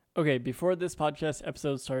Okay, before this podcast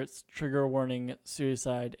episode starts, trigger warning,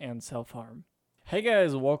 suicide, and self-harm. Hey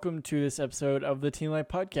guys, welcome to this episode of the Teen Life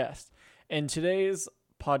Podcast. In today's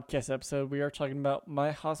podcast episode, we are talking about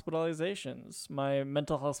my hospitalizations, my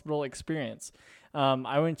mental hospital experience.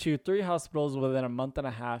 I went to 3 hospitals within a month and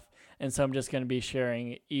a half, and so I'm just going to be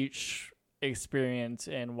sharing each experience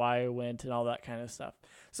and why I went and all that kind of stuff.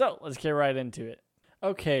 So let's get right into it.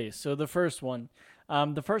 Okay, so the first one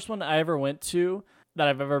I ever went to that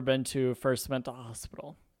I've ever been to, first mental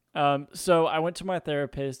hospital. So I went to my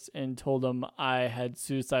therapist and told him I had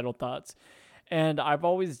suicidal thoughts. And I've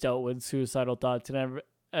always dealt with suicidal thoughts, and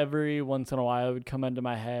every once in a while it would come into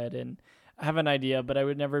my head and I have an idea, but I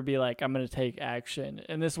would never be like, I'm going to take action.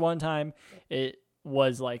 And this one time it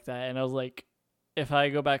was like that. And I was like, if I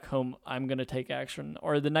go back home, I'm going to take action.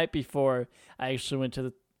 Or the night before I actually went to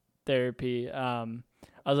the therapy, I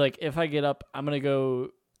was like, if I get up, I'm going to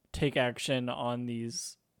go take action on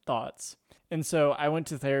these thoughts. And so I went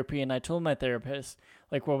to therapy and I told my therapist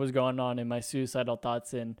like what was going on in my suicidal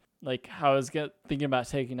thoughts and like how I was thinking about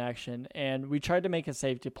taking action. And we tried to make a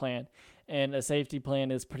safety plan. And a safety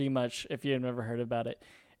plan is pretty much, if you've never heard about it,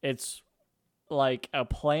 it's like a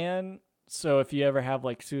plan. So if you ever have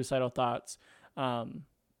like suicidal thoughts,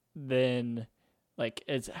 then like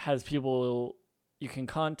it has people you can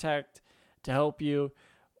contact to help you,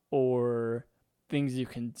 or things you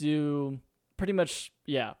can do. Pretty much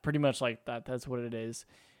like that. That's what it is.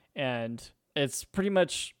 And it's pretty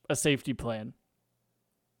much a safety plan,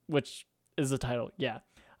 which is the title. Yeah.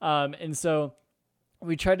 And so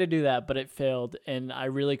we tried to do that, but it failed. And I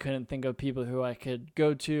really couldn't think of people who I could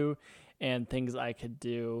go to and things I could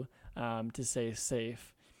do to stay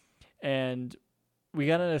safe. And we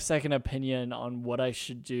got a second opinion on what I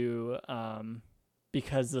should do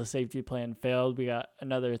because the safety plan failed. We got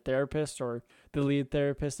another therapist, or the lead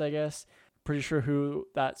therapist, I guess. Pretty sure who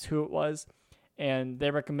it was. And they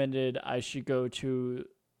recommended I should go to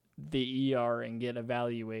the ER and get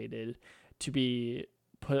evaluated to be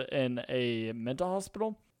put in a mental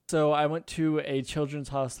hospital. So I went to a children's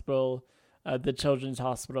hospital, the children's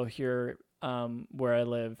hospital here where I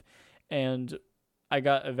live, and I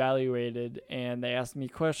got evaluated, and they asked me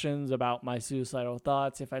questions about my suicidal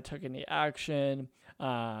thoughts, if I took any action,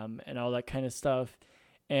 and all that kind of stuff.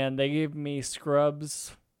 And they gave me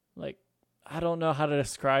scrubs. Like, I don't know how to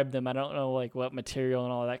describe them. I don't know like what material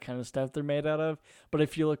and all that kind of stuff they're made out of. But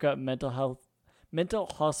if you look up mental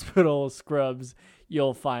hospital scrubs,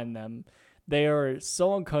 you'll find them. They are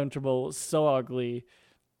so uncomfortable, so ugly.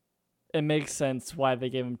 It makes sense why they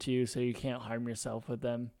gave them to you, so you can't harm yourself with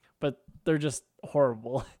them. But they're just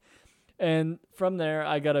horrible. And from there,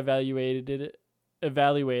 I got evaluated.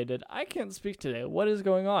 I can't speak today. What is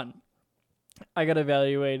going on? I got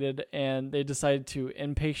evaluated, and they decided to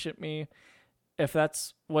inpatient me, if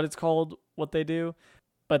that's what it's called, what they do.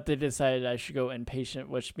 But they decided I should go inpatient,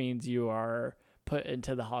 which means you are put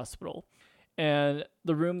into the hospital. And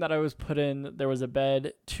the room that I was put in, there was a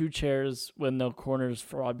bed, 2 chairs with no corners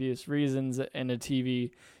for obvious reasons, and a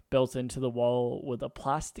TV built into the wall with a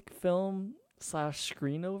plastic film /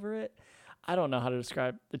 screen over it. I don't know how to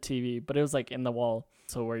describe the TV, but it was like in the wall,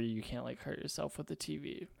 so where you can't like hurt yourself with the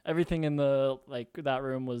TV. Everything in the like that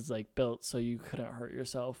room was like built so you couldn't hurt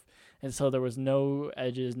yourself. And so there was no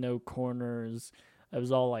edges, no corners. It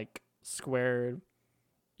was all like squared.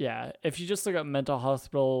 Yeah, if you just look up mental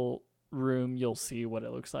hospital room, you'll see what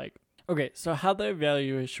it looks like. Okay, so how the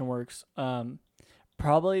evaluation works.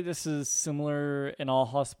 Probably this is similar in all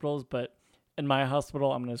hospitals, but in my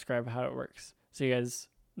hospital, I'm going to describe how it works so you guys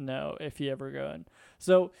know if you ever go in.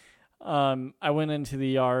 So I went into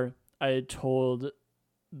the ER. I told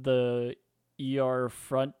the ER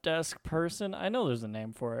front desk person, I know there's a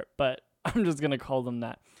name for it, but I'm just going to call them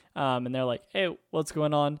that. And they're like, hey, what's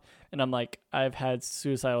going on? And I'm like, I've had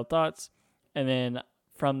suicidal thoughts. And then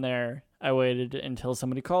from there, I waited until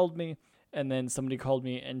somebody called me. And then somebody called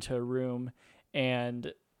me into a room,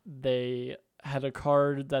 and they had a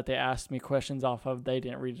card that they asked me questions off of. They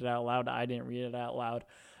didn't read it out loud. I didn't read it out loud.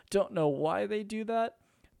 Don't know why they do that,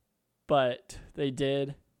 but they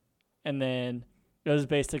did. And then it was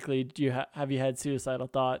basically, have you had suicidal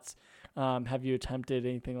thoughts? Have you attempted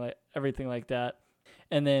everything like that?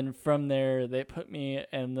 And then from there, they put me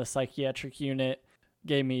in the psychiatric unit,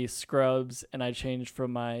 gave me scrubs, and I changed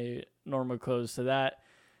from my normal clothes to that.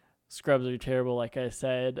 Scrubs are terrible, like I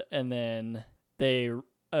said. And then they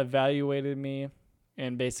evaluated me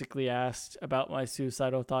and basically asked about my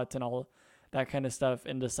suicidal thoughts and all that kind of stuff,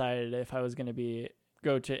 and decided if I was going to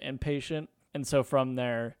go to inpatient. And so from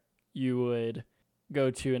there, you would go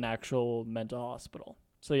to an actual mental hospital.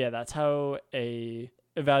 So yeah, that's how a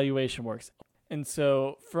evaluation works. And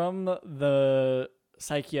so from the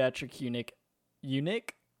psychiatric unit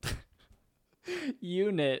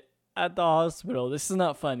at the hospital, this is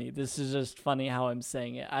not funny. This is just funny how I'm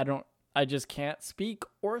saying it. I just can't speak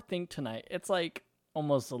or think tonight. It's like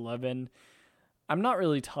almost 11. I'm not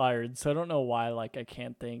really tired, so I don't know why I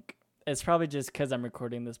can't think. It's probably just because I'm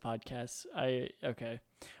recording this podcast. Okay.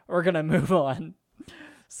 We're going to move on.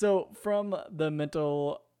 So from the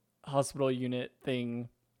mental hospital unit thing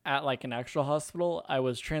at an actual hospital, I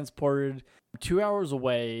was transported 2 hours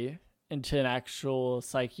away into an actual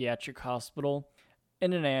psychiatric hospital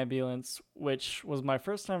in an ambulance, which was my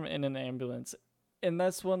first time in an ambulance. And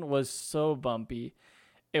this one was so bumpy.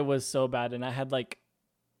 It was so bad. And I had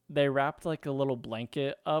they wrapped a little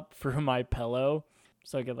blanket up for my pillow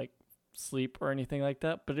so I could sleep or anything like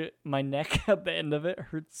that. But my neck at the end of it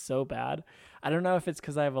hurts so bad. I don't know if it's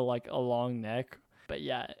because I have a long neck, but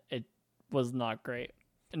yeah, it was not great.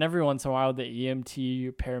 And every once in a while, the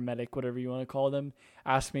EMT, paramedic, whatever you want to call them,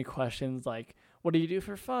 ask me questions like, what do you do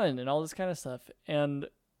for fun? And all this kind of stuff. And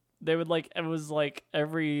they would it was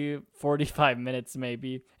every 45 minutes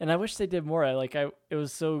maybe. And I wish they did more. It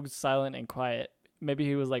was so silent and quiet. Maybe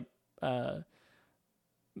he was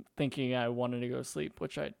thinking I wanted to go sleep,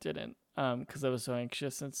 which I didn't, because I was so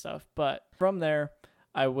anxious and stuff. But from there,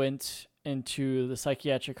 I went into the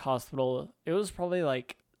psychiatric hospital. It was probably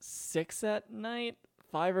 6 at night.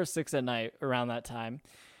 5 or 6 at night around that time.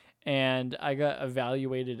 And I got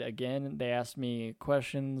evaluated again. They asked me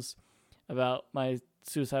questions about my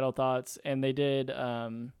suicidal thoughts, and they did, I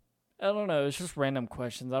don't know, it was just random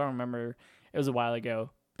questions. I don't remember. It was a while ago,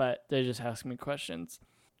 but they just asked me questions.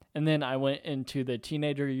 And then I went into the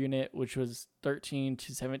teenager unit, which was 13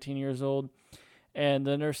 to 17 years old. And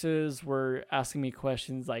the nurses were asking me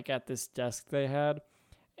questions at this desk they had.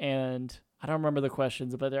 And I don't remember the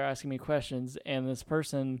questions, but they're asking me questions. And this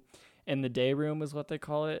person in the day room is what they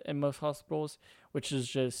call it in most hospitals, which is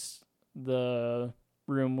just the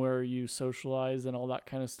room where you socialize and all that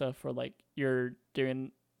kind of stuff. Or you're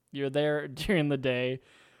there during the day.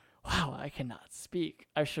 Wow, I cannot speak.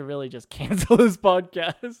 I should really just cancel this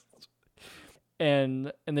podcast.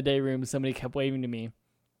 And in the day room, somebody kept waving to me.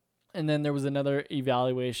 And then there was another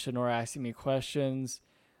evaluation or asking me questions.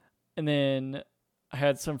 And then I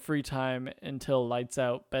had some free time until lights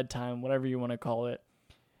out, bedtime, whatever you want to call it.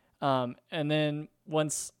 And then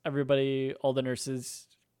once all the nurses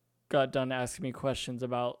got done asking me questions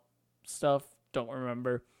about stuff, don't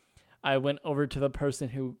remember, I went over to the person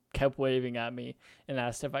who kept waving at me and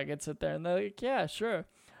asked if I could sit there. And they're like, yeah, sure.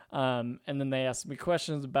 And then they asked me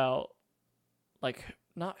questions about,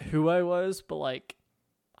 not who I was, but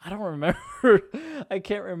I don't remember. I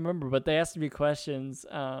can't remember, but they asked me questions.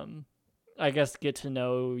 I guess get to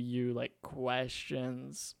know you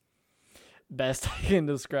questions. Best I can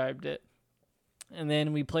describe it. And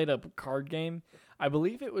then we played a card game. I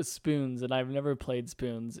believe it was Spoons, and I've never played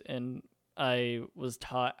Spoons, and I was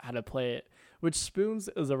taught how to play it, which Spoons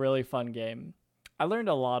is a really fun game. I learned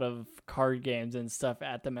a lot of card games and stuff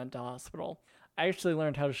at the mental hospital. I actually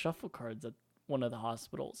learned how to shuffle cards at one of the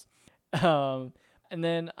hospitals. And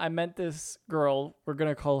then I met this girl. We're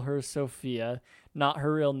going to call her Sophia. Not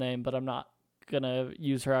her real name, but I'm not going to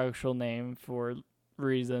use her actual name for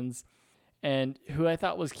reasons. And who I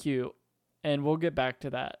thought was cute. And we'll get back to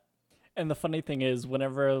that. And the funny thing is,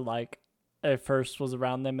 whenever I first was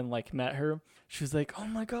around them and met her, she was like, oh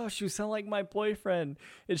my gosh, you sound like my boyfriend.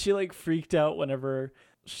 And she freaked out whenever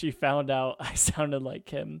she found out I sounded like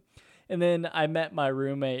him. And then I met my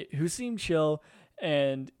roommate who seemed chill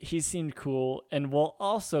and he seemed cool. And we'll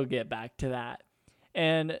also get back to that.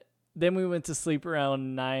 And then we went to sleep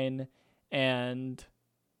around 9. And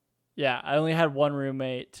yeah, I only had one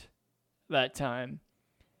roommate that time.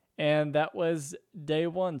 And that was day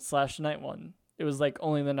 1/night 1. It was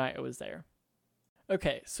only the night I was there.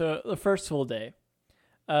 Okay, so the first full day.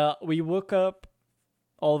 We woke up,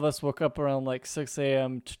 all of us woke up around 6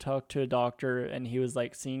 a.m. to talk to a doctor, and he was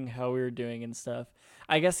seeing how we were doing and stuff.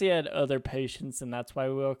 I guess he had other patients, and that's why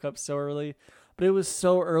we woke up so early. But it was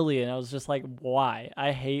so early, and I was just like, why?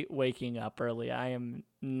 I hate waking up early. I am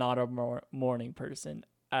not a morning person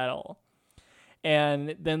at all.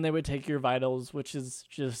 And then they would take your vitals, which is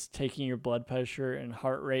just taking your blood pressure and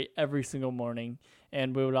heart rate every single morning.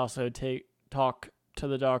 And we would also talk to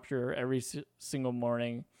the doctor every single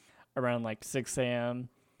morning around 6 a.m.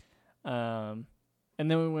 And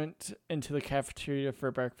then we went into the cafeteria for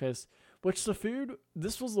breakfast, which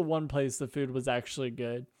this was the one place the food was actually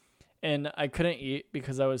good. And I couldn't eat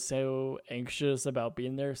because I was so anxious about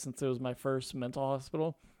being there since it was my first mental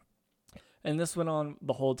hospital. And this went on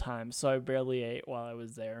the whole time, so I barely ate while I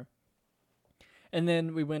was there. And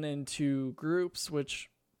then we went into groups, which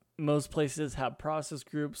most places have process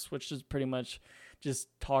groups, which is pretty much just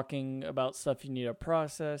talking about stuff you need to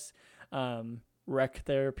process. Rec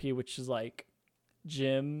therapy, which is like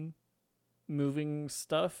gym moving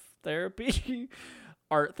stuff therapy.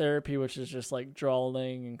 Art therapy, which is just like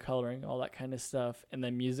drawing and coloring, all that kind of stuff. And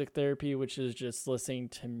then music therapy, which is just listening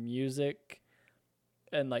to music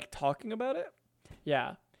and like talking about it.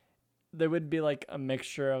 Yeah. There would be like a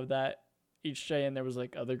mixture of that each day, and there was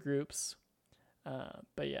like other groups.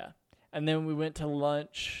 But yeah. And then we went to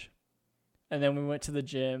lunch, and then we went to the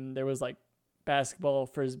gym. There was like basketball,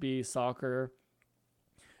 frisbee, soccer.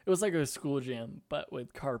 It was like a school gym, but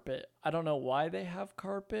with carpet. I don't know why they have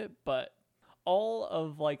carpet, but all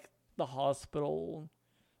of like the hospital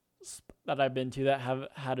that I've been to that have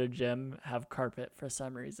had a gym have carpet for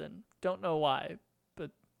some reason. Don't know why,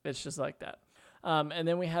 but it's just like that. And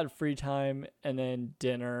then we had free time, and then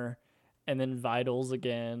dinner, and then vitals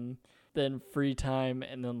again, then free time,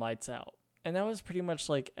 and then lights out. And that was pretty much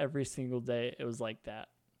like every single day. It was like that.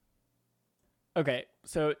 Okay,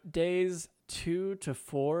 so days 2 to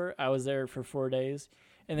 4, I was there for 4 days.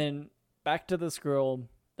 And then back to this girl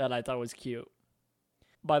that I thought was cute.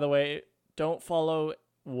 By the way, don't follow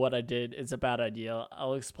what I did. It's a bad idea.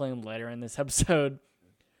 I'll explain later in this episode.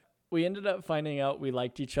 We ended up finding out we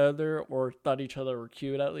liked each other, or thought each other were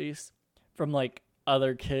cute at least, from like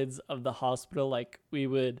other kids of the hospital. Like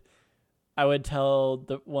I would tell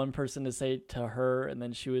the one person to say it to her, and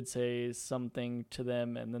then she would say something to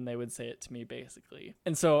them, and then they would say it to me basically.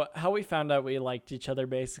 And so how we found out we liked each other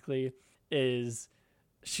basically is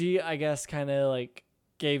she, I guess, kind of like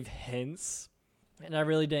gave hints, and I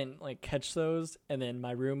really didn't like catch those. And then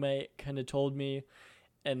my roommate kind of told me,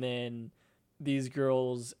 and then these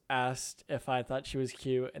girls asked if I thought she was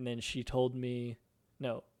cute, and then she told me,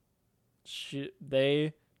 no,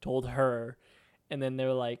 they told her, and then they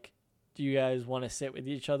were like, do you guys want to sit with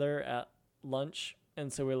each other at lunch?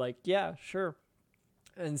 And so we're like, yeah, sure.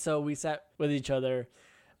 And so we sat with each other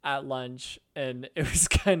at lunch, and it was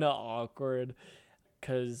kind of awkward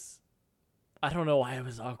because I don't know why it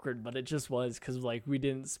was awkward, but it just was because like we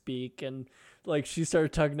didn't speak, and like she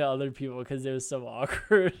started talking to other people because it was so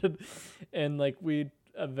awkward. And like we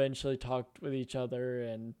eventually talked with each other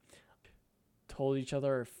and told each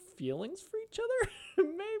other our feelings for each other.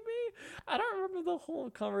 Maybe, I don't remember the whole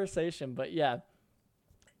conversation, but yeah.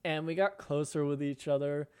 And we got closer with each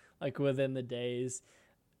other like within the days.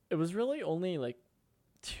 It was really only like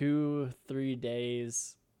 2-3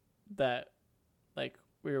 days that like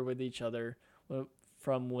we were with each other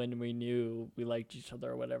from when we knew we liked each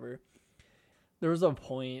other or whatever. There was a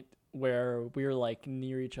point where we were like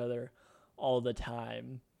near each other all the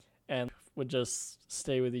time and would just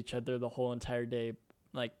stay with each other the whole entire day.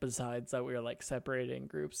 Like besides that, we were like separated in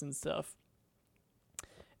groups and stuff.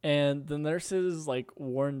 And the nurses like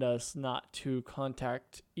warned us not to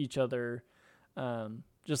contact each other,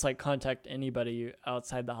 just like contact anybody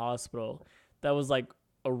outside the hospital. That was like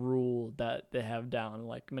a rule that they have down,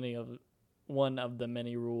 like one of the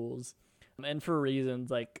many rules. And for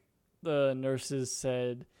reasons like the nurses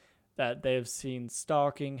said that they've seen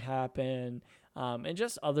stalking happen, and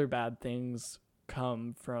just other bad things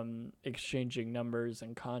come from exchanging numbers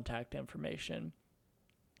and contact information.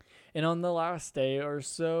 And on the last day or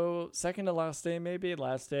so, second to last day, maybe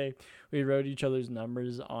last day, we wrote each other's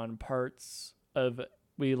numbers on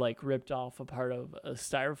we like ripped off a part of a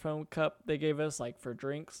styrofoam cup they gave us like for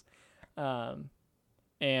drinks.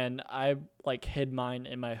 And I like hid mine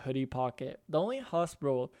in my hoodie pocket. The only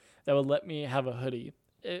hospital that would let me have a hoodie.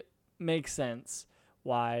 It makes sense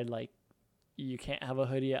why like you can't have a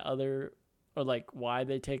hoodie at or like why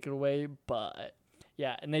they take it away. But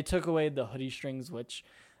yeah, and they took away the hoodie strings, which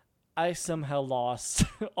I somehow lost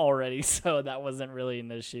already, so that wasn't really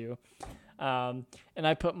an issue. And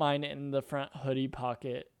I put mine in the front hoodie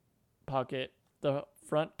pocket, the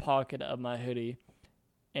front pocket of my hoodie,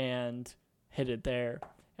 and hid it there.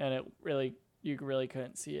 And you really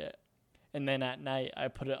couldn't see it. And then at night, I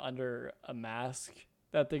put it under a mask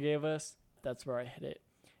that they gave us. That's where I hid it.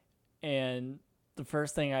 And the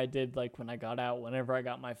first thing I did, like when I got out, whenever I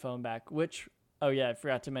got my phone back, oh yeah, I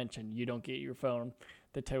forgot to mention, you don't get your phone.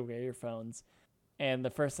 They take away your phones. And the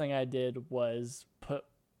first thing I did was put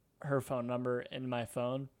her phone number in my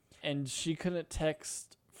phone. And she couldn't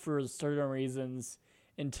text for certain reasons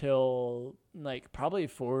until like probably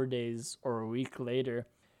 4 days or a week later.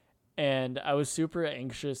 And I was super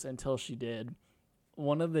anxious until she did.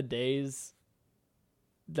 One of the days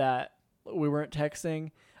that we weren't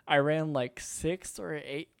texting, I ran like 6 or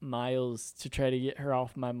 8 miles to try to get her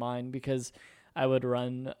off my mind, because I would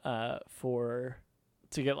run for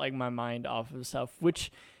to get like my mind off of stuff,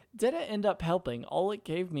 which didn't end up helping. All it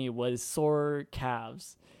gave me was sore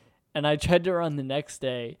calves. And I tried to run the next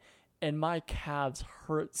day, and my calves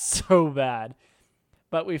hurt so bad.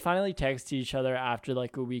 But we finally texted each other after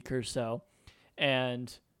like a week or so,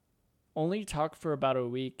 and only talked for about a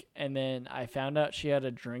week. And then I found out she had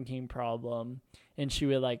a drinking problem, and she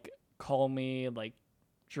would like call me like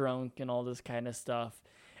drunk and all this kind of stuff.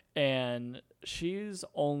 And she's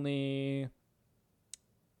only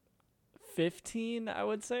 15, I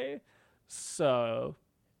would say. So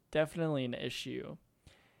definitely an issue.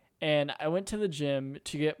 And I went to the gym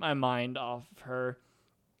to get my mind off of her.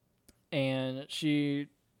 And she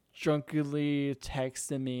drunkenly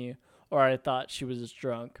texted me, or I thought she was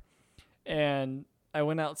drunk. And I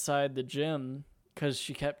went outside the gym because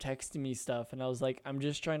she kept texting me stuff. And I was like, I'm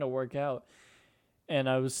just trying to work out. And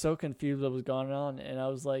I was so confused what was going on. And I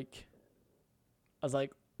was like,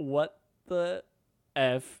 what the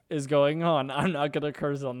F is going on? I'm not going to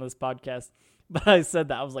curse on this podcast. But I said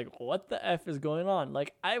that. I was like, what the F is going on?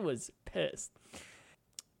 Like, I was pissed.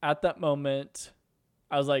 At that moment,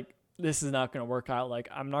 I was like, this is not going to work out. Like,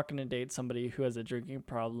 I'm not going to date somebody who has a drinking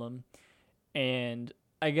problem. And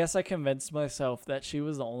I guess I convinced myself that she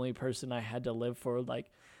was the only person I had to live for. Like,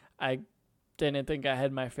 I didn't think I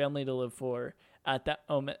had my family to live for. At that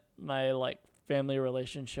moment, my, like, family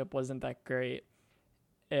relationship wasn't that great.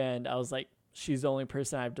 And I was like, she's the only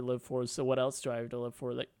person I have to live for. So what else do I have to live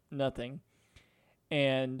for? Like, nothing.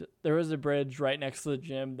 And there was a bridge right next to the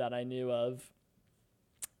gym that I knew of.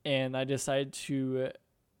 And I decided to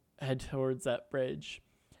head towards that bridge.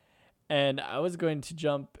 And I was going to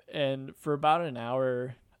jump. And for about an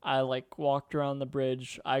hour, I like walked around the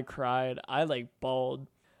bridge. I cried. I like bawled.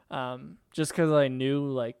 Just because I knew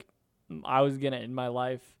like I was going to end my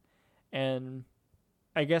life. And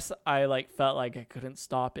I guess I like felt like I couldn't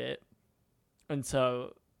stop it. And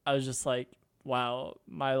so I was just like, wow,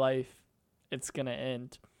 my life, it's going to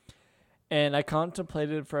end. And I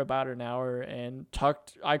contemplated for about an hour and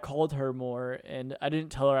I called her more, and I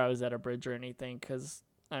didn't tell her I was at a bridge or anything because,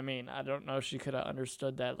 I mean, I don't know if she could have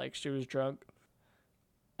understood that, like, she was drunk.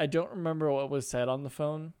 I don't remember what was said on the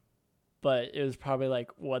phone, but it was probably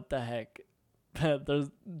like, what the heck? There's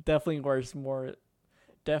definitely worse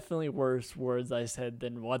words I said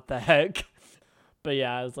than what the heck. But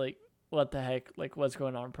yeah, I was like, what the heck? Like, what's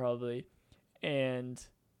going on probably? And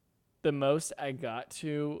the most I got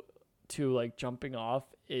to like jumping off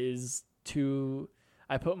is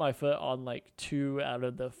I put my foot on like 2 out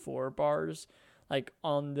of the 4 bars, like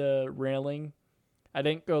on the railing. I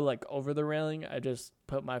didn't go like over the railing. I just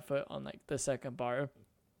put my foot on like the second bar.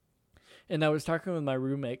 And I was talking with my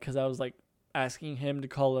roommate because I was like asking him to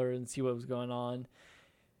call her and see what was going on.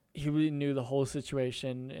 He really knew the whole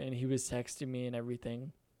situation, and he was texting me and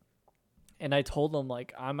everything. And I told him,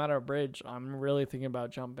 like, I'm at our bridge. I'm really thinking about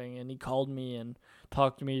jumping. And he called me and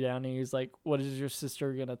talked me down. And he's like, what is your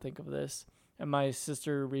sister going to think of this? And my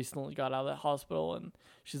sister recently got out of the hospital. And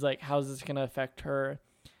she's like, how's this going to affect her?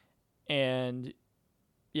 And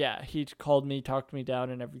yeah, he called me, talked me down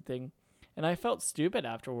and everything. And I felt stupid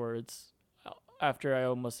afterwards. After I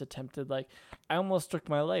almost attempted, like, I almost took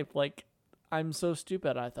my life. Like, I'm so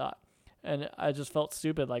stupid, I thought. And I just felt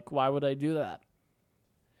stupid. Like, why would I do that?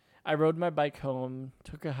 I rode my bike home,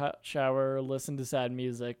 took a hot shower, listened to sad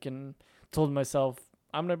music, and told myself,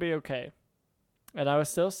 I'm going to be okay. And I was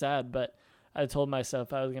still sad, but I told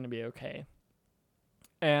myself I was going to be okay.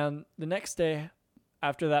 And the next day,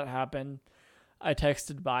 after that happened, I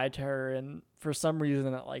texted bye to her, and for some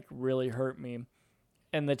reason it like really hurt me.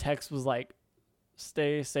 And the text was like,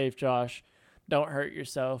 stay safe, Josh. Don't hurt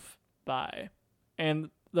yourself. Bye.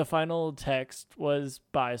 And the final text was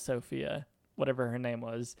bye, Sophia. Whatever her name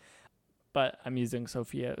was, but I'm using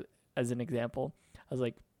Sophia as an example. I was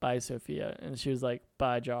like, bye, Sophia. And she was like,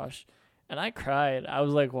 bye, Josh. And I cried. I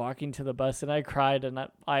was like walking to the bus and I cried, and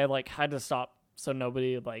I like had to stop so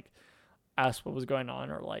nobody like asked what was going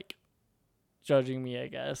on or like judging me, I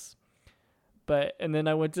guess. And then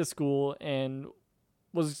I went to school and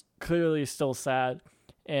was clearly still sad,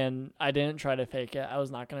 and I didn't try to fake it. I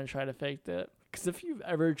was not going to try to fake it, because if you've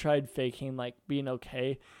ever tried faking like being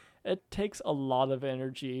okay, it takes a lot of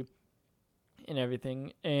energy and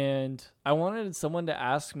everything. And I wanted someone to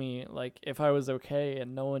ask me like if I was okay,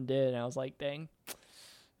 and no one did. And I was like, dang.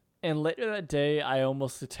 And later that day, I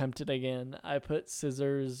almost attempted again. I put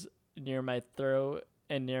scissors near my throat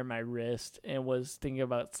and near my wrist and was thinking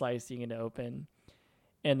about slicing it open.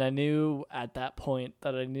 And I knew at that point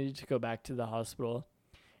that I needed to go back to the hospital.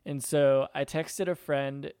 And so I texted a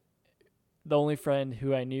friend, the only friend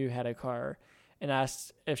who I knew had a car, and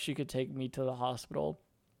asked if she could take me to the hospital.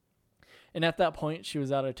 And at that point, she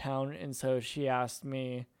was out of town, and so she asked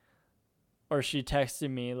me, or she texted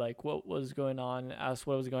me, like, what was going on, asked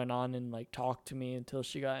what was going on, and, like, talked to me until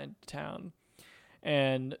she got into town.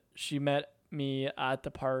 And she met me at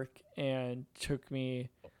the park and took me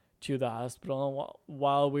to the hospital. And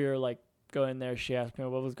while we were, like, going there, she asked me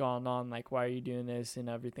what was going on, like, why are you doing this, and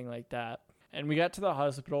everything like that. And we got to the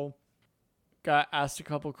hospital, got asked a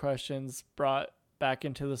couple questions, brought back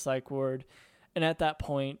into the psych ward, and at that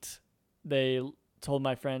point, they told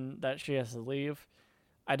my friend that she has to leave.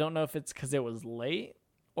 I don't know if it's because it was late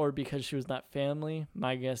or because she was not family.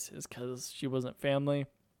 My guess is because she wasn't family.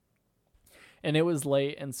 And it was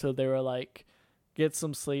late, and so they were like, get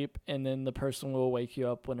some sleep, and then the person will wake you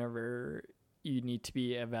up whenever you need to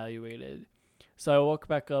be evaluated. So I woke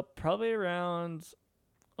back up probably around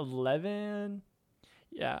 11.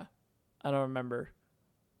 Yeah, I don't remember.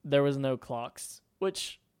 There was no clocks,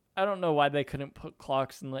 which I don't know why they couldn't put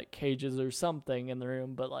clocks in like cages or something in the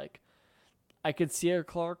room, but like I could see a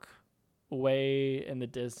clock way in the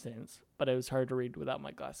distance, but it was hard to read without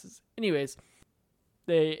my glasses. Anyways,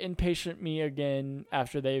 they inpatient me again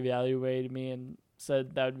after they evaluated me and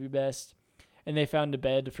said that would be best. And they found a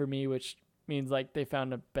bed for me, which means like they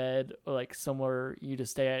found a bed or like somewhere you to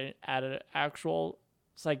stay at an actual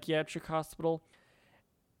psychiatric hospital.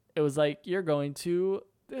 It was like, you're going to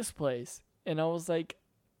this place. And I was like,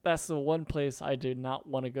 that's the one place I did not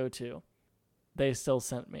want to go to. They still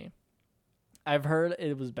sent me. I've heard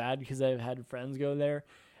it was bad because I've had friends go there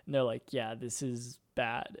and they're like, yeah, this is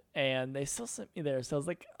bad. And they still sent me there. So I was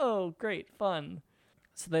like, oh, great, fun.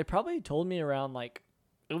 So they probably told me around like,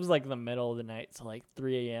 it was like the middle of the night, so like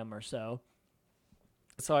 3 a.m. or so.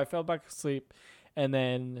 So I fell back asleep and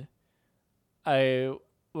then I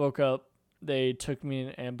woke up. They took me in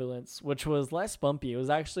an ambulance, which was less bumpy. It was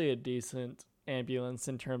actually a decent ambulance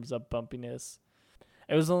in terms of bumpiness.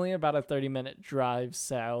 It was only about a 30-minute drive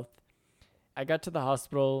south. I got to the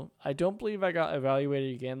hospital. I don't believe I got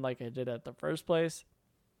evaluated again like I did at the first place.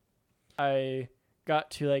 I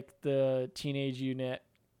got to like the teenage unit.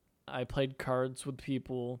 I played cards with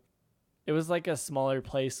people. It was like a smaller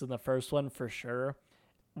place than the first one for sure.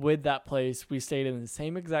 With that place, we stayed in the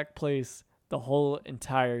same exact place the whole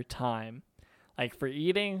entire time. Like for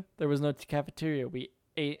eating, there was no cafeteria. We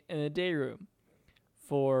ate in the day room.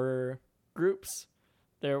 For groups,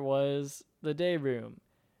 there was the day room.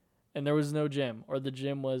 And there was no gym, or the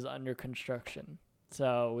gym was under construction.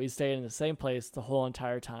 So we stayed in the same place the whole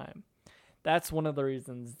entire time. That's one of the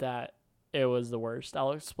reasons that it was the worst.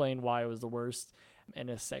 I'll explain why it was the worst in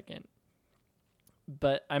a second.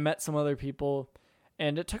 But I met some other people,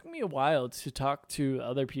 and it took me a while to talk to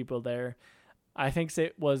other people there. I think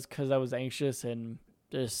it was because I was anxious and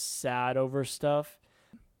just sad over stuff.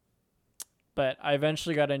 But I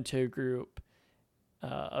eventually got into a group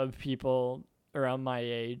of people around my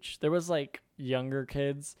age. There was like younger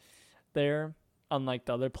kids there, unlike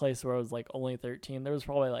the other place where I was like only 13. There was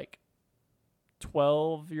probably like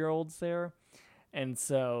 12-year-olds there. And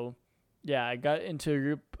so, yeah, I got into a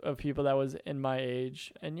group of people that was in my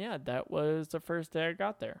age. And yeah, that was the first day I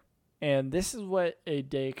got there. And this is what a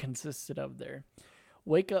day consisted of there.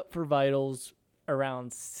 Wake up for vitals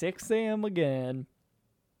around 6 a.m. again.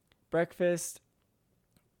 Breakfast,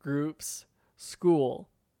 groups, school.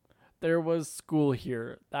 There was school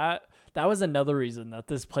here. That was another reason that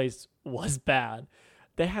this place was bad.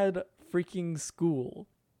 They had freaking school.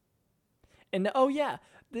 And oh yeah,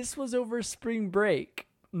 this was over spring break.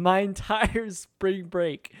 My entire spring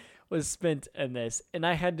break was spent in this, and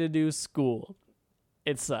I had to do school.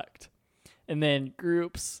 It sucked. And then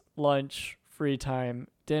groups, lunch, free time,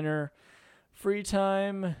 dinner, free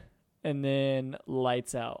time, and then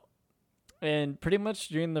lights out. And pretty much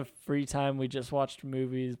during the free time, we just watched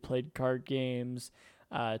movies, played card games,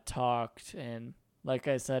 talked, and like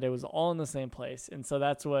I said, it was all in the same place. And so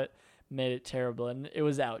that's what made it terrible. And it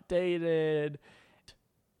was outdated.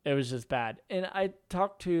 It was just bad. And I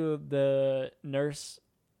talked to the nurses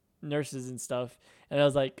and stuff, and I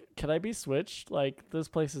was like, could I be switched? Like, this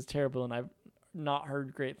place is terrible, and I've not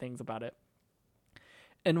heard great things about it.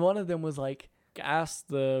 And one of them was like, ask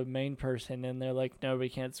the main person, and they're like, no, we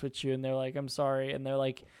can't switch you. And they're like, I'm sorry. And they're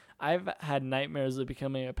like, I've had nightmares of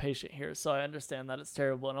becoming a patient here, so I understand that it's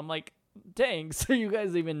terrible. And I'm like, dang, so you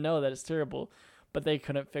guys even know that it's terrible. But they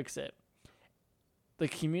couldn't fix it. The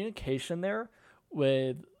communication there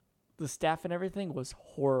with the staff and everything was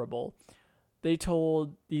horrible. They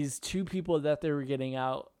told these two people that they were getting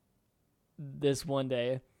out this one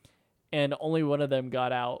day, and only one of them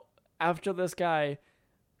got out. After this guy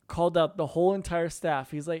called out the whole entire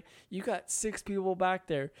staff, he's like, you got 6 people back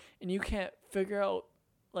there, and you can't figure out,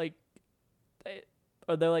 like,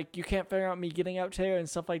 or they're like, you can't figure out me getting out today and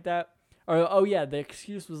stuff like that. Or, oh yeah, the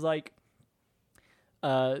excuse was like,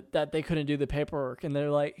 that they couldn't do the paperwork. And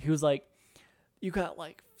he was like, you got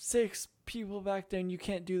like 6 people back there and you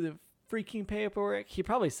can't do the freaking paperwork. He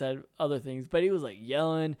probably said other things, but he was like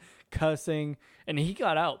yelling, cussing, and he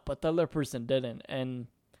got out, but the other person didn't. And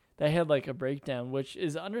they had like a breakdown, which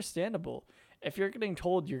is understandable. If you're getting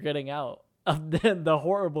told you're getting out of the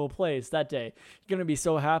horrible place that day, you're going to be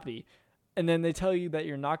so happy. And then they tell you that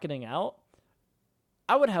you're not getting out.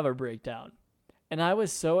 I would have a breakdown. And I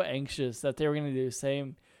was so anxious that they were going to do the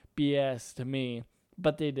same BS to me,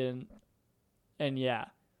 but they didn't. And yeah,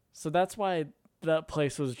 so that's why that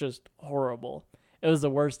place was just horrible. It was the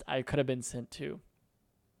worst I could have been sent to.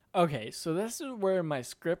 Okay, so this is where my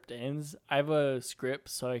script ends. I have a script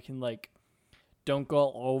so I can like don't go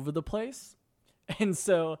all over the place. And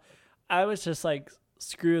so I was just like,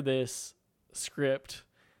 screw this script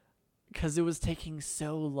because it was taking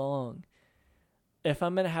so long. If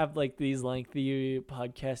I'm going to have like these lengthy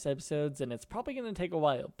podcast episodes, and it's probably going to take a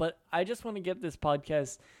while, but I just want to get this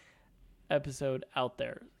podcast episode out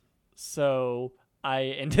there. So I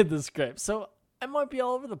ended the script. So I might be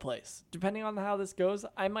all over the place. Depending on how this goes,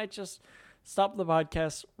 I might just stop the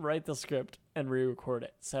podcast, write the script, and re-record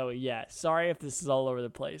it. So yeah, sorry if this is all over the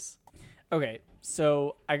place. Okay,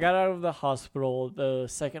 so I got out of the hospital, the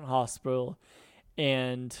second hospital,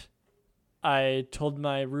 and I told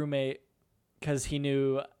my roommate, because he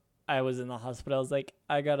knew I was in the hospital, I was like,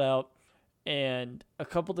 I got out. And a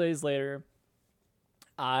couple days later,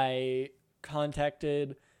 I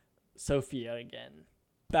contacted Sophia again.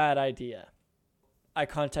 Bad idea. I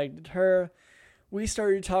contacted her. We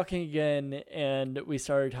started talking again, and we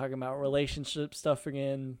started talking about relationship stuff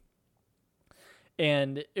again.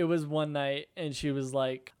 And it was one night, and she was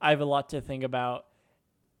like, I have a lot to think about.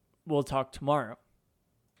 We'll talk tomorrow.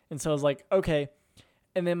 And so I was like, okay.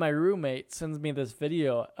 And then my roommate sends me this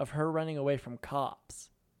video of her running away from cops.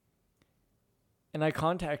 And I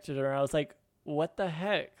contacted her. And I was like, what the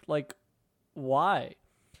heck? Like, why?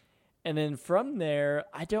 And then from there,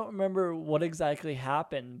 I don't remember what exactly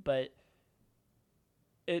happened, but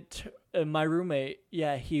my roommate,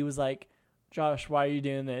 yeah, he was like, Josh, why are you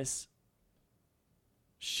doing this?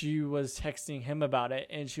 She was texting him about it,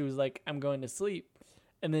 and she was like, I'm going to sleep.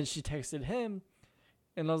 And then she texted him,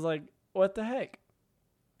 and I was like, what the heck?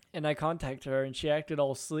 And I contacted her, and she acted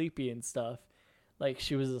all sleepy and stuff, like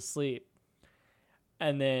she was asleep.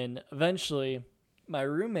 And then eventually, my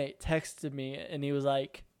roommate texted me, and he was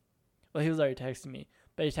like, well, he was already texting me,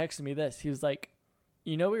 but he texted me this. He was like,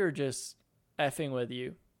 we were just effing with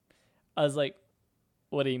you. I was like,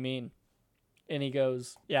 what do you mean? And he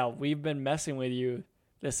goes, yeah, we've been messing with you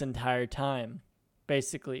this entire time,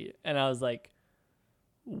 basically. And I was like,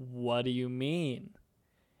 what do you mean?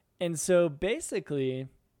 And so basically,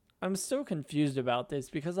 I'm still confused about this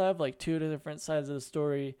because I have like 2 different sides of the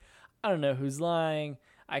story. I don't know who's lying.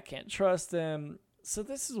 I can't trust them. So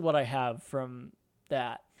this is what I have from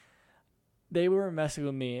that. They were messing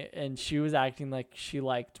with me, and she was acting like she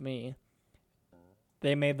liked me.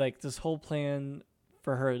 They made like this whole plan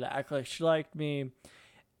for her to act like she liked me.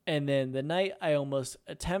 And then the night I almost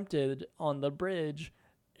attempted on the bridge,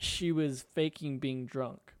 she was faking being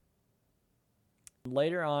drunk.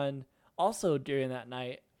 Later on, also during that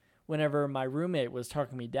night, whenever my roommate was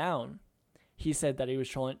talking me down, he said that he was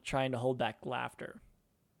trying to hold back laughter.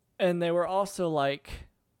 And they were also like,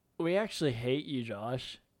 we actually hate you,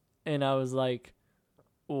 Josh. And I was like,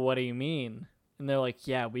 what do you mean? And they're like,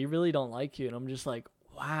 yeah, we really don't like you. And I'm just like,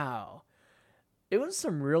 wow. It was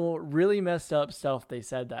some really messed up stuff they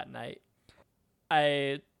said that night.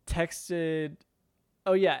 I texted,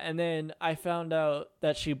 oh yeah, and then I found out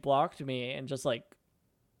that she blocked me and just like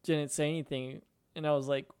didn't say anything. And I was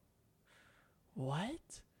like,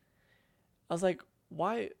 what? I was like,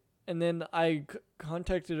 why? And then I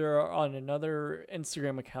contacted her on another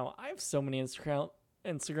Instagram account. I have so many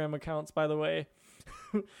Instagram accounts, by the way.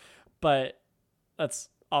 But that's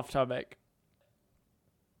off topic.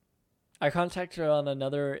 I contacted her on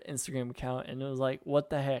another Instagram account, and it was like,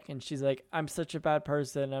 what the heck? And she's like, I'm such a bad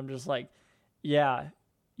person. And I'm just like, yeah,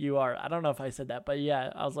 you are. I don't know if I said that, but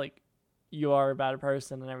yeah, I was like, you are a bad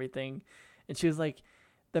person and everything. And she was like,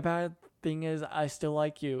 the bad thing is I still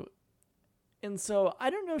like you. And so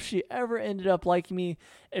I don't know if she ever ended up liking me,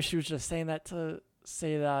 if she was just saying that to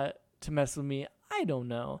mess with me. I don't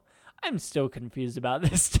know. I'm still confused about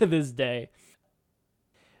this to this day.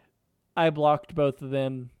 I blocked both of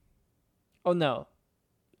them. Oh, no.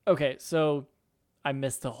 Okay, so I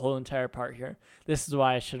missed the whole entire part here. This is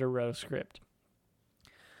why I should have wrote a script.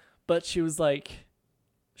 But she was like,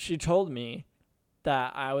 she told me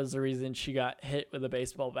that I was the reason she got hit with a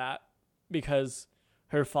baseball bat because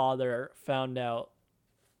her father found out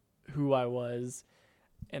who I was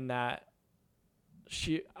and that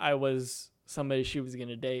I was somebody she was going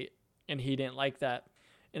to date, and he didn't like that.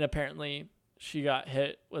 And apparently she got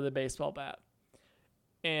hit with a baseball bat.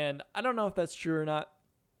 And I don't know if that's true or not.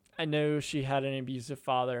 I know she had an abusive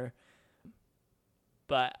father,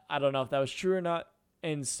 but I don't know if that was true or not.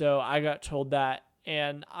 And so I got told that,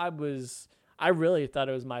 and I really thought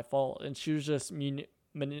it was my fault, and she was just I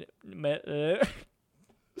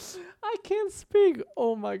can't speak.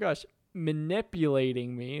 Oh my gosh.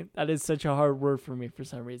 Manipulating me. That is such a hard word for me for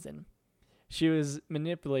some reason. She was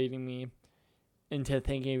manipulating me into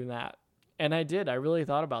thinking that. And I did. I really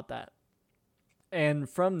thought about that. And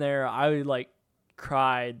from there, I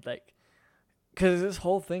cried, because this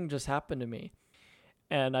whole thing just happened to me.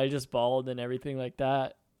 And I just bawled and everything like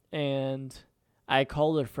that. And I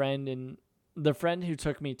called a friend, and the friend who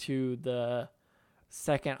took me to the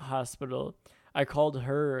second hospital, I called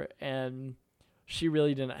her, and she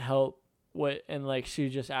really didn't help. She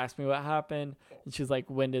just asked me what happened, and she's like,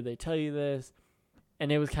 when did they tell you this? And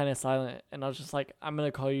it was kind of silent, and I was just like, I'm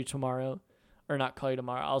gonna call you tomorrow, or not call you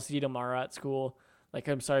tomorrow, I'll see you tomorrow at school,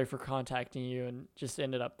 I'm sorry for contacting you, and just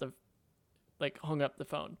ended up hung up the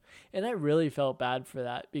phone. And I really felt bad for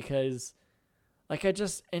that, because I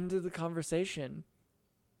just ended the conversation.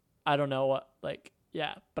 I don't know what,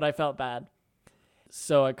 but I felt bad.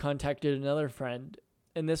 So I contacted another friend,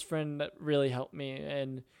 and this friend really helped me,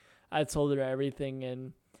 and I told her everything,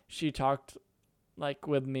 and she talked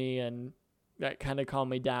with me, and that kind of calmed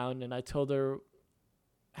me down. And I told her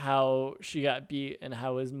how she got beat and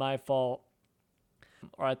how it was my fault,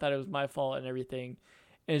 or I thought it was my fault and everything.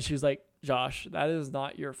 And she was like, Josh, that is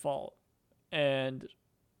not your fault. And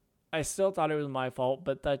I still thought it was my fault,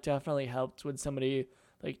 but that definitely helped with somebody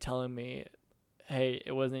telling me, hey,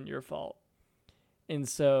 it wasn't your fault. And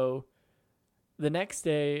so the next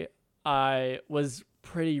day I was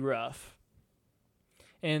pretty rough,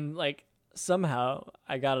 and somehow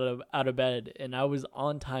I got out of bed, and I was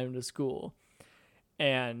on time to school,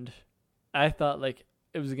 and I thought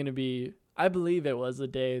it was going to be, I believe it was a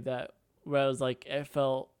day where I was it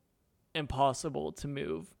felt impossible to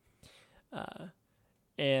move.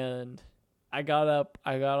 And I got up,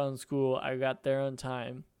 I got on school, I got there on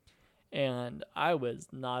time, and I was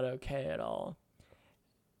not okay at all.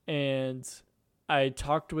 And I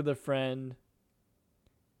talked with a friend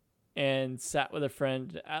and sat with a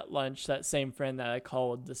friend at lunch, that same friend that I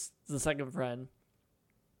called, the second friend.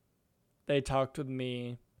 They talked with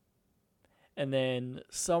me. And then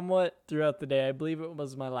somewhat throughout the day, I believe it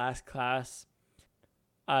was my last class,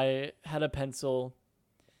 I had a pencil,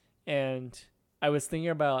 and I was thinking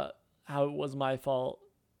about how it was my fault,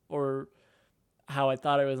 or how I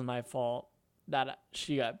thought it was my fault that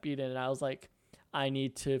she got beaten. And I was like, I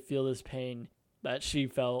need to feel this pain that she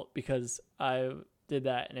felt because I did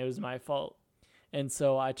that and it was my fault. And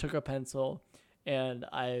so I took a pencil and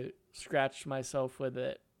I scratched myself with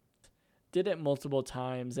it. Did it multiple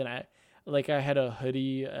times, and I had a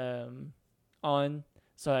hoodie on,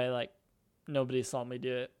 so nobody saw me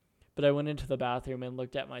do it. But I went into the bathroom and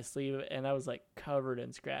looked at my sleeve, and I was covered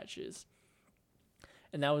in scratches.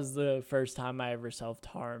 And that was the first time I ever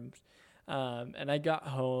self-harmed. And I got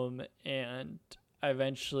home, and I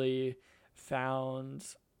eventually found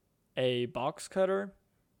a box cutter,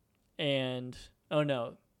 and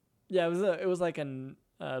it was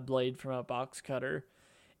a blade from a box cutter,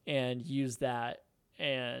 and used that,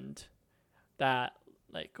 and that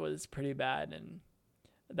was pretty bad. And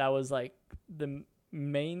that was the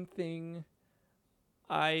main thing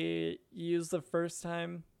I used the first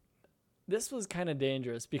time. This was kind of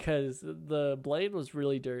dangerous because the blade was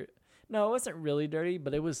really dirty. No, it wasn't really dirty,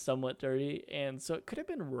 but it was somewhat dirty, and so it could have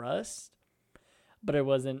been rust, but it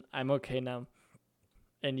wasn't. I'm okay now.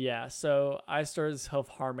 And yeah, so I started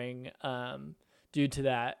self-harming due to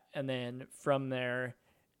that, and then from there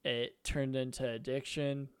it turned into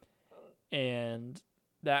addiction, and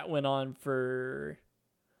that went on for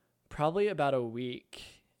probably about a week.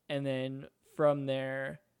 And then from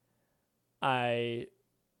there I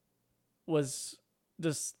was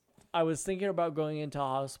thinking about going into a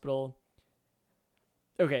hospital.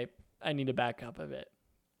 Okay, I need to back up a bit.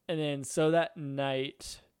 And then so that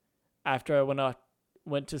night after I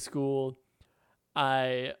went to school,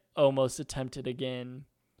 I almost attempted again,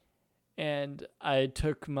 and I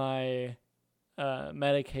took my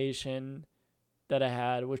medication that I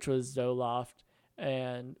had, which was Zoloft,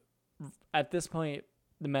 and at this point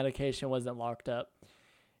the medication wasn't locked up,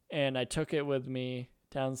 and I took it with me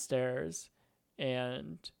downstairs,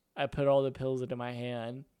 and I put all the pills into my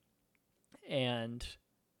hand, and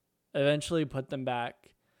eventually put them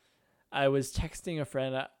back. I was texting a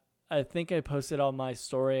friend. I think I posted on my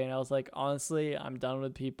story, and I was like, honestly, I'm done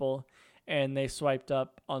with people. And they swiped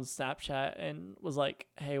up on Snapchat and was like,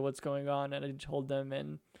 hey, what's going on? And I told them,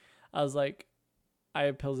 and I was like, I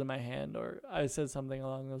have pills in my hand, or I said something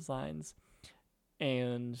along those lines.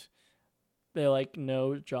 And they're like,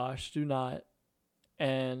 no, Josh, do not.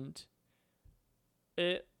 And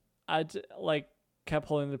I like kept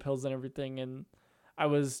holding the pills and everything, and I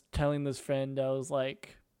was telling this friend, I was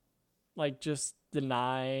like just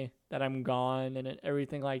deny that I'm gone and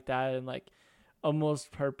everything like that, and like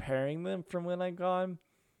almost preparing them from when I'm gone,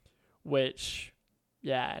 which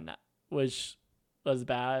which was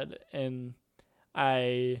bad. And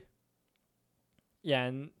I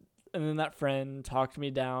and then that friend talked me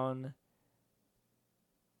down.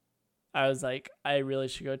 I was like, I really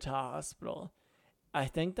should go to a hospital. I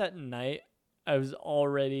think that night I was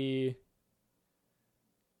already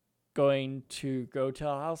going to go to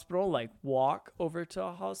a hospital, like walk over to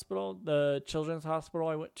a hospital, the children's hospital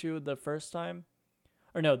I went to the first time,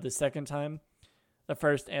 or no, the second time, the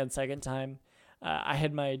first and second time. I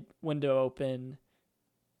had my window open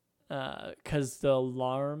because the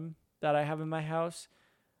alarm that I have in my house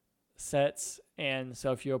sets, and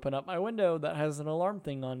so if you open up my window that has an alarm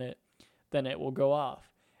thing on it, then it will go off.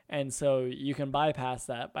 And so you can bypass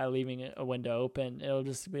that by leaving a window open. It'll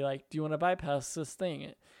just be like, do you want to bypass this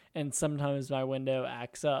thing? And sometimes my window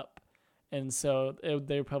acts up. And so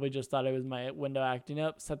they probably just thought it was my window acting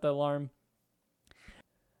up, set the alarm.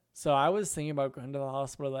 So I was thinking about going to the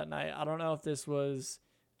hospital that night. I don't know if this was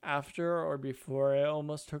after or before I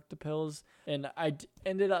almost took the pills. And I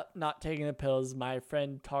ended up not taking the pills. My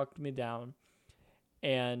friend talked me down.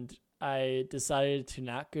 And I decided to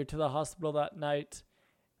not go to the hospital that night.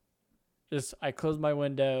 I closed my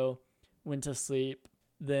window, went to sleep.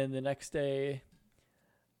 Then the next day,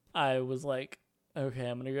 I was like, okay,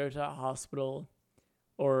 I'm going to go to a hospital.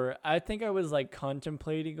 Or I think I was like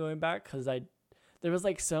contemplating going back because there was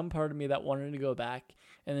like some part of me that wanted to go back,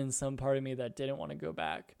 and then some part of me that didn't want to go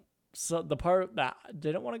back. So the part that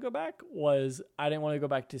didn't want to go back was I didn't want to go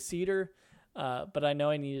back to Cedar, but I know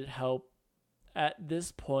I needed help. At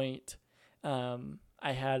this point,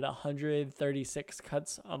 I had 136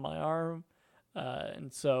 cuts on my arm,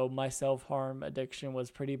 and so my self-harm addiction was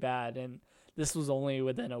pretty bad, and this was only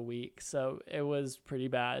within a week, so it was pretty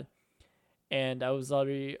bad, and I was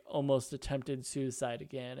already almost attempted suicide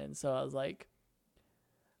again, and so I was like,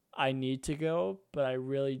 I need to go, but I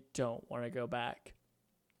really don't want to go back.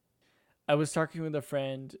 I was talking with a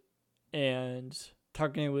friend and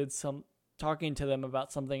talking to them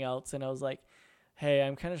about something else, and I was like, hey,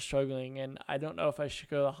 I'm kind of struggling and I don't know if I should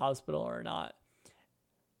go to the hospital or not.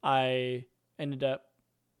 I ended up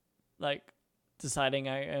like deciding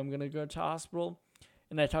I am going to go to hospital,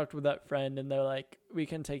 and I talked with that friend, and they're like, we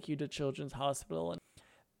can take you to Children's Hospital. And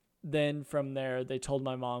then from there, they told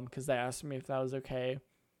my mom, because they asked me if that was okay.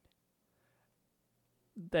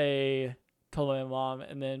 They told my mom,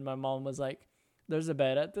 and then my mom was like, there's a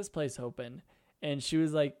bed at this place open. And she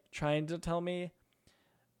was like trying to tell me,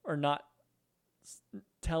 or not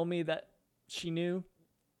tell me that she knew,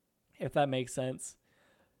 if that makes sense.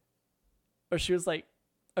 Or she was like,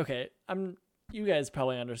 okay, you guys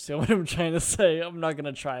probably understand what I'm trying to say. I'm not going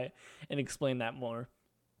to try and explain that more.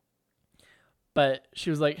 But she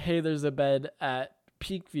was like, hey, there's a bed at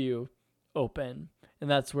Peakview open. And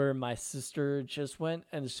that's where my sister just went.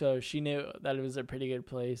 And so she knew that it was a pretty good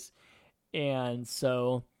place. And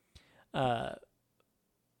so I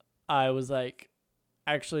was like,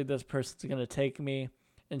 actually, this person's going to take me.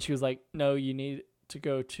 And she was like, no, you need to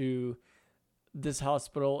go to this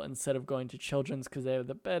hospital instead of going to Children's because they have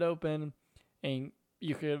the bed open. And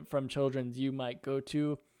you could, from Children's, you might go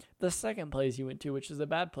to the second place you went to, which is a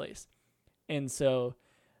bad place. And so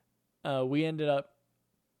we ended up,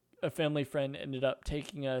 a family friend ended up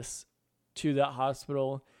taking us to that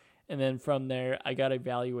hospital. And then from there, I got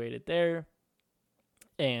evaluated there.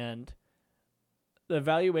 And the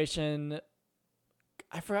evaluation,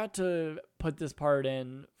 I forgot to put this part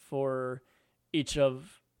in for each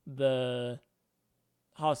of the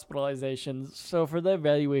hospitalizations. So for the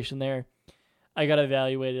evaluation there, I got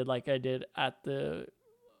evaluated like I did at the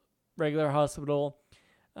regular hospital.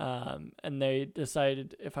 And they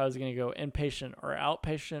decided if I was going to go inpatient or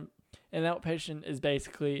outpatient. And outpatient is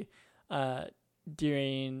basically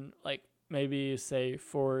during like maybe say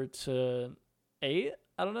 4 to 8,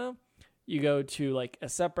 I don't know. You go to like a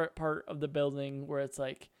separate part of the building where it's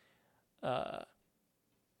like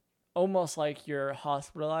almost like you're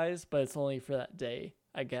hospitalized, but it's only for that day,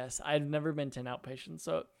 I guess. I've never been to an outpatient,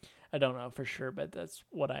 so I don't know for sure, but that's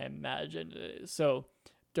what I imagine it is. So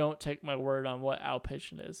don't take my word on what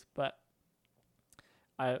outpatient is, but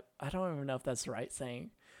I don't even know if that's the right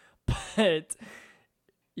saying. But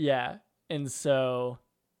yeah, and so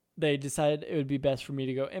they decided it would be best for me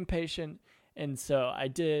to go inpatient, and so I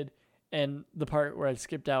did. And the part where I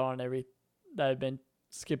skipped out on that I've been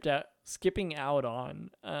skipping out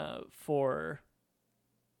on for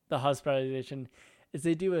the hospitalization is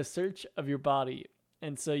they do a search of your body,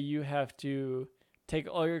 and so you have to take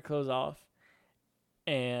all your clothes off,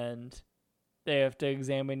 and they have to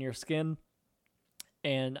examine your skin.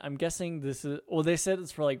 And I'm guessing they said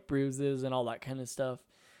it's for like bruises and all that kind of stuff,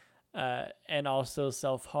 and also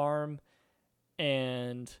self-harm.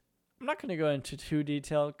 And I'm not going to go into too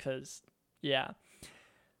detail because, yeah.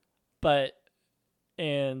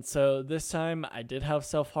 And so this time I did have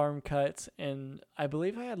self-harm cuts, and I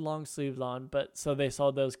believe I had long sleeves on, but so they saw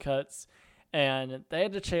those cuts, and they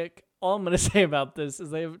had to check. All I'm going to say about this is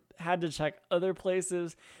they had to check other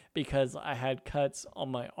places because I had cuts on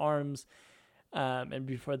my arms, and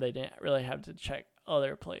before they didn't really have to check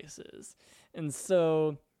other places. And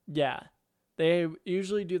so, yeah, they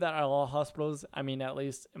usually do that at all hospitals. I mean, at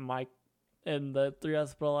least in the 3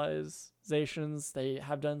 hospitalizations they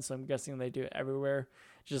have done, so I'm guessing they do it everywhere.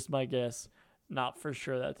 Just my guess, not for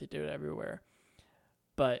sure that they do it everywhere.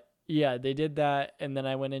 But yeah, they did that, and then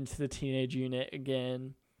I went into the teenage unit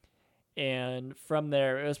again. And from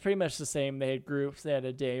there, it was pretty much the same. They had groups, they had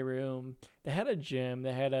a day room, they had a gym,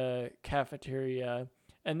 they had a cafeteria.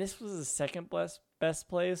 And this was the second best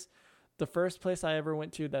place. The first place I ever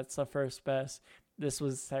went to, that's the first best. This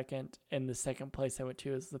was second, and the second place I went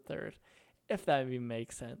to is the third, if that even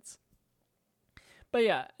makes sense. But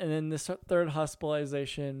yeah, and then this third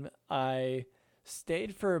hospitalization, I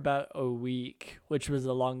stayed for about a week, which was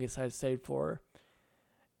the longest I stayed for.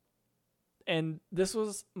 And this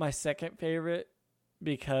was my second favorite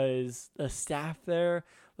because the staff there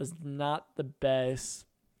was not the best.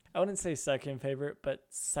 I wouldn't say second favorite, but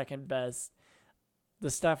second best. The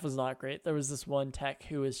staff was not great. There was this one tech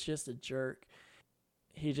who was just a jerk.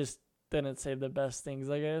 He just didn't say the best things,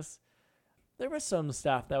 I guess. There was some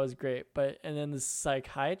staff that was great, and then the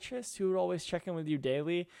psychiatrist who would always check in with you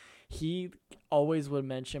daily, he always would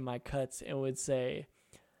mention my cuts and would say,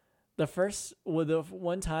 this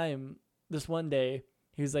one day,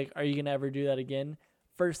 he was like, "Are you going to ever do that again?"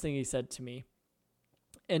 First thing he said to me.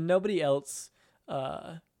 And nobody else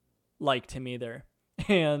liked him either.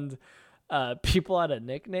 And people had a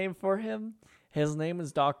nickname for him. His name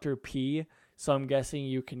is Dr. P, so I'm guessing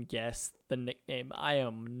you can guess the nickname. I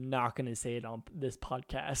am not going to say it on this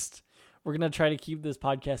podcast. We're going to try to keep this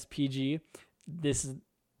podcast PG. This is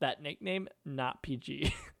that nickname, not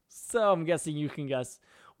PG. So I'm guessing you can guess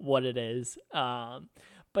what it is.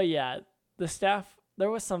 But yeah, the staff, there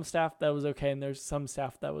was some staff that was okay, and there's some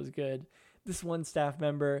staff that was good. This one staff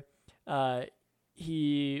member,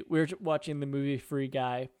 we were watching the movie Free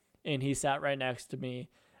Guy, and he sat right next to me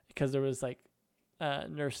because there was like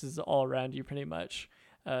nurses all around you pretty much,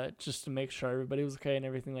 just to make sure everybody was okay and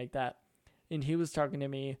everything like that. And he was talking to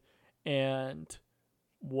me and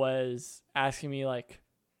was asking me like,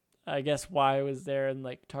 I guess why I was there, and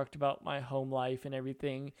like talked about my home life and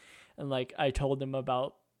everything. And like I told him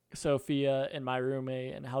about Sophia and my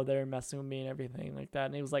roommate and how they're messing with me and everything like that.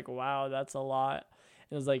 And he was like, "Wow, that's a lot."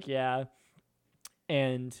 And I was like, "Yeah."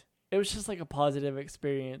 And it was just like a positive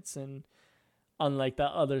experience. And unlike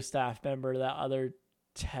that other staff member, that other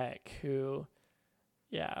tech who,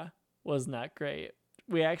 yeah, was not great.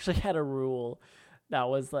 We actually had a rule that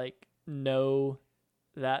was like, no,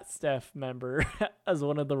 that staff member as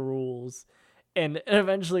one of the rules. And it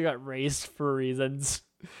eventually got raised for reasons.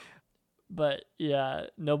 But yeah,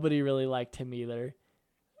 nobody really liked him either.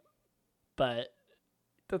 But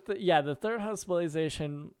the third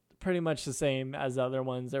hospitalization, pretty much the same as the other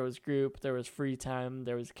ones. There was group, there was free time,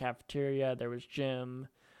 there was cafeteria, there was gym.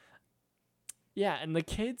 Yeah, and the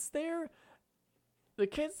kids there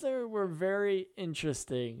were very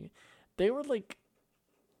interesting. They were like,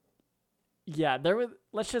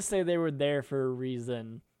 let's just say they were there for a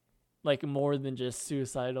reason, like more than just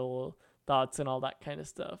suicidal thoughts and all that kind of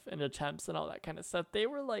stuff and attempts and all that kind of stuff. They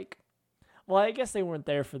were like, well, I guess they weren't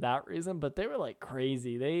there for that reason, but they were like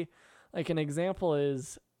crazy. They, like, an example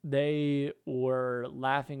is they were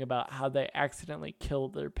laughing about how they accidentally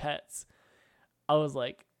killed their pets. I was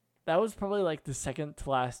like, that was probably like the second to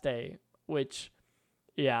last day, which,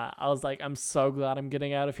 yeah, I was like, I'm so glad I'm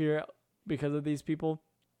getting out of here because of these people.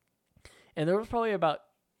 And there was probably about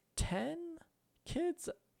 10 kids,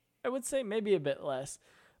 I would say, maybe a bit less,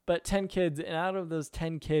 but 10 kids. And out of those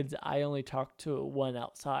 10 kids, I only talked to one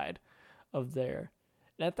outside of there.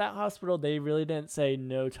 And at that hospital, they really didn't say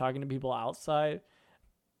no talking to people outside.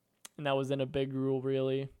 And that wasn't a big rule,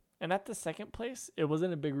 really. And at the second place, it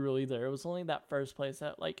wasn't a big rule either. It was only that first place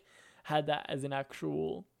that like had that as an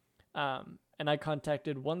actual. And I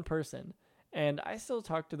contacted one person, and I still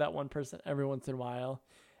talk to that one person every once in a while.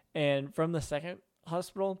 And from the second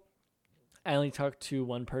hospital, I only talked to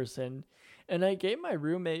one person, and I gave my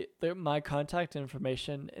roommate my contact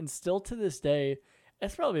information. And still to this day,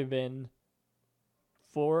 it's probably been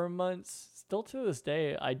 4 months. Still to this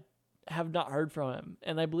day, I have not heard from him,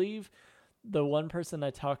 and I believe the one person I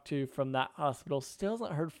talked to from that hospital still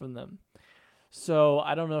hasn't heard from them. So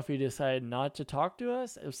I don't know if he decided not to talk to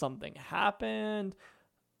us, if something happened.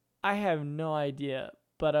 I have no idea.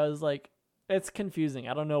 But I was like, it's confusing.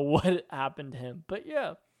 I don't know what happened to him. But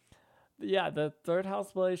yeah, the third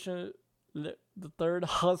hospitalization,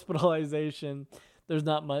 there's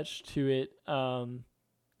not much to it.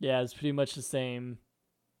 Yeah, it's pretty much the same.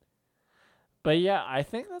 But yeah, I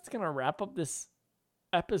think that's gonna wrap up this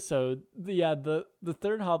episode. The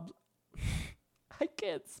third I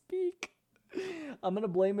can't speak. I'm gonna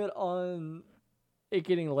blame it on it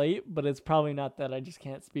getting late, but it's probably not that. I just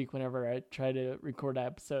can't speak whenever I try to record an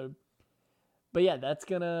episode. But yeah, that's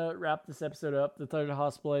gonna wrap this episode up. The third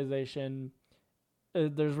hospitalization.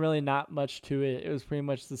 There's really not much to it. It was pretty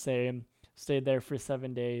much the same. Stayed there for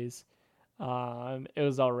 7 days. It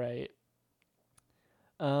was all right.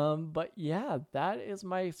 But yeah, that is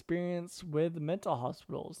my experience with mental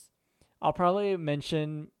hospitals. I'll probably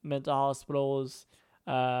mention mental hospitals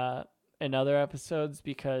in other episodes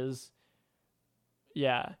because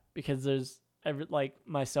there's like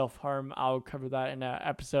my self-harm. I'll cover that in an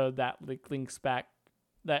episode that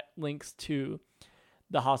links to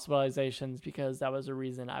the hospitalizations, because that was a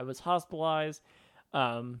reason I was hospitalized.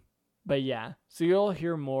 But yeah, so you'll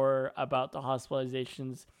hear more about the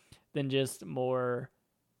hospitalizations than just more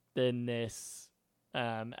than this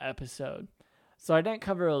episode. So I didn't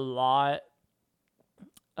cover a lot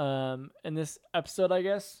in this episode, I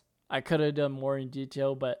guess. I could have done more in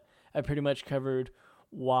detail, but I pretty much covered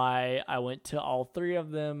why I went to all 3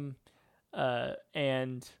 of them,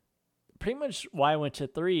 and pretty much why I went to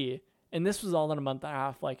 3. And this was all in a month and a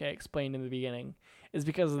half, like I explained in the beginning, is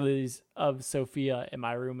because of Sophia and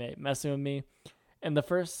my roommate messing with me. And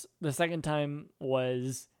the second time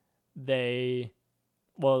was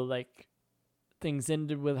things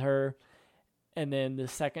ended with her. And then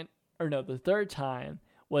the third time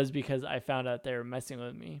was because I found out they were messing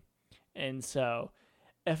with me. And so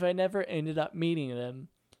if I never ended up meeting them,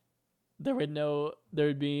 there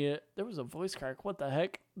was a voice crack. What the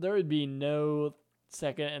heck? There would be no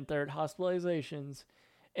second and third hospitalizations,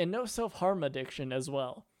 and no self-harm addiction as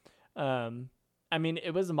well. I mean,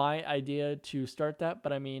 it was my idea to start that,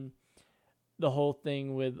 but I mean, the whole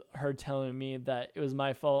thing with her telling me that it was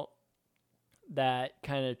my fault that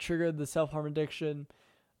kind of triggered the self-harm addiction,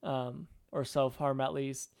 or self-harm at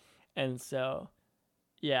least. And so,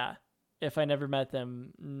 yeah, if I never met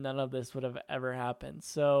them, none of this would have ever happened.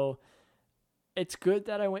 So it's good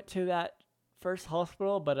that I went to that first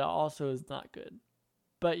hospital, but it also is not good.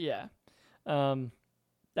 But yeah,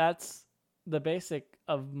 that's the basic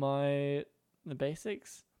of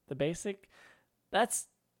that's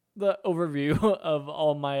the overview of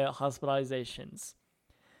all my hospitalizations.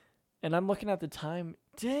 And I'm looking at the time.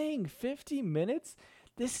 Dang, 50 minutes?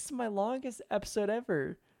 This is my longest episode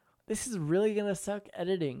ever. This is really going to suck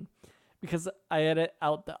editing, because I edit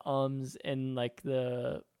out the ums and like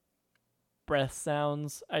the breath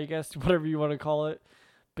sounds, I guess, whatever you want to call it.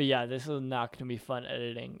 But yeah, this is not going to be fun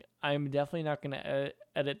editing. I'm definitely not going to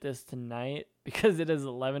edit this tonight, because it is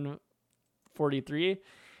 11:43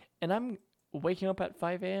 and I'm waking up at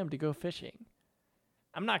 5 a.m. to go fishing.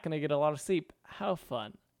 I'm not going to get a lot of sleep. How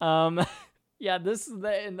fun. Yeah, this is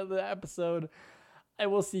the end of the episode. I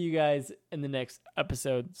will see you guys in the next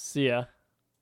episode. See ya.